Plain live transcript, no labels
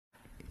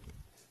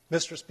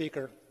Mr.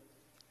 Speaker,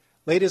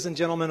 ladies and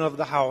gentlemen of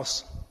the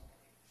House,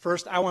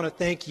 first I want to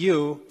thank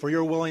you for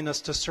your willingness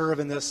to serve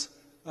in this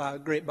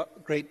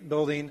great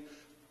building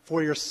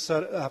for your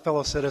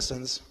fellow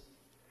citizens.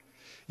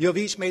 You have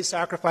each made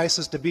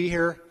sacrifices to be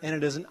here, and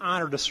it is an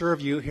honor to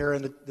serve you here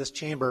in this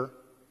chamber.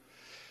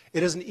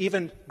 It is an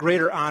even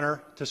greater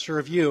honor to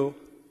serve you,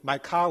 my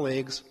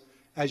colleagues,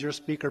 as your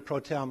Speaker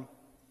pro tem.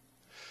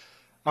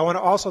 I want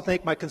to also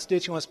thank my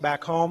constituents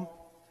back home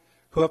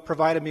who have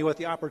provided me with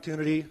the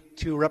opportunity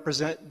to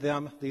represent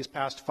them these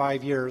past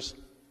 5 years.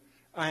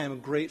 I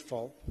am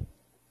grateful.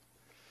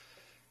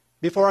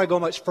 Before I go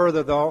much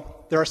further,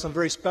 though, there are some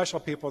very special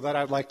people that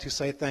I'd like to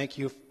say thank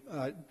you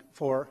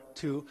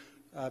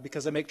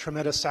because they make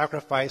tremendous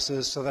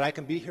sacrifices so that I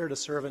can be here to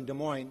serve in Des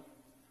Moines.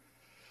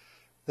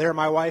 They're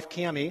my wife,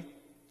 Cammie,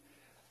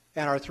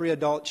 and our 3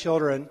 adult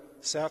children,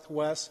 Seth,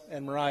 Wes,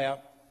 and Mariah.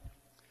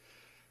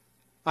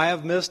 I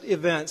have missed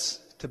events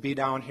to be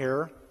down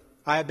here.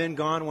 I have been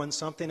gone when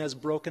something has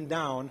broken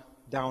down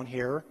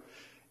here,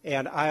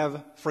 and I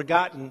have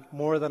forgotten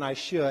more than I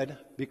should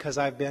because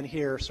I've been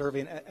here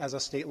serving as a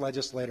state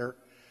legislator.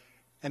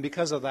 And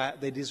because of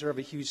that, they deserve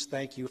a huge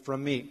thank you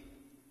from me.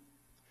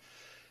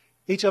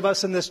 Each of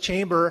us in this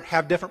chamber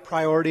have different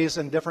priorities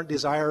and different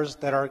desires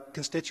that our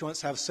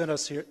constituents have sent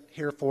us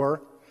here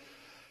for.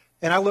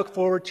 And I look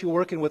forward to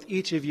working with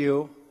each of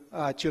you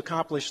to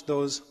accomplish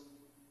those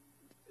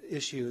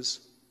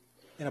issues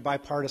in a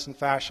bipartisan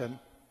fashion.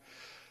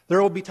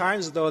 There will be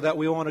times, though, that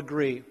we won't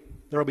agree.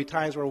 There will be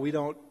times where we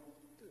don't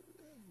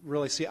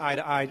really see eye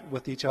to eye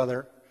with each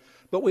other.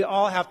 But we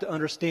all have to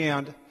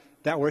understand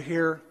that we're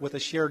here with a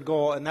shared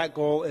goal, and that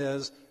goal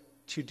is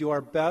to do our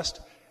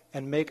best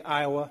and make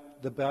Iowa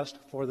the best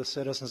for the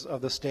citizens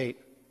of the state.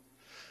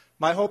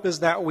 My hope is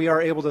that we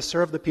are able to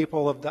serve the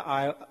people of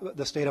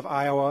the state of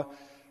Iowa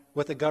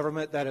with a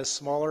government that is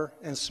smaller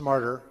and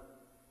smarter.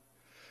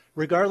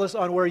 Regardless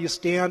on where you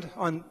stand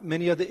on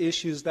many of the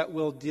issues that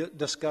we'll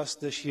discuss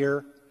this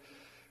year,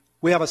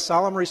 we have a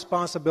solemn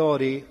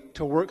responsibility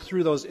to work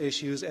through those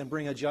issues and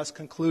bring a just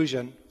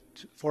conclusion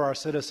for our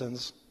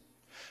citizens.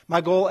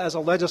 My goal as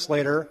a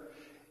legislator,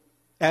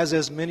 as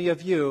is many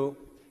of you,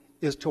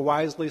 is to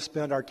wisely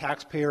spend our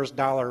taxpayers'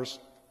 dollars,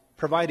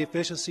 provide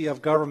efficiency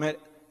of government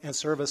and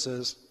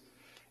services,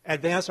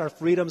 advance our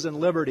freedoms and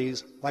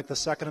liberties like the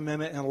Second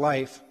Amendment and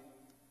life,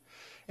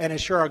 and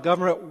ensure our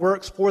government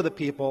works for the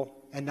people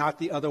and not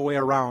the other way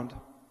around.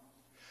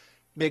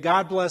 May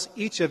God bless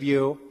each of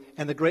you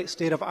and the great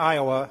state of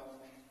Iowa.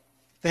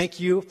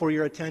 Thank you for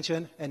your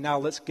attention, and now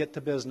let's get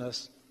to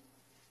business.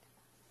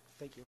 Thank you.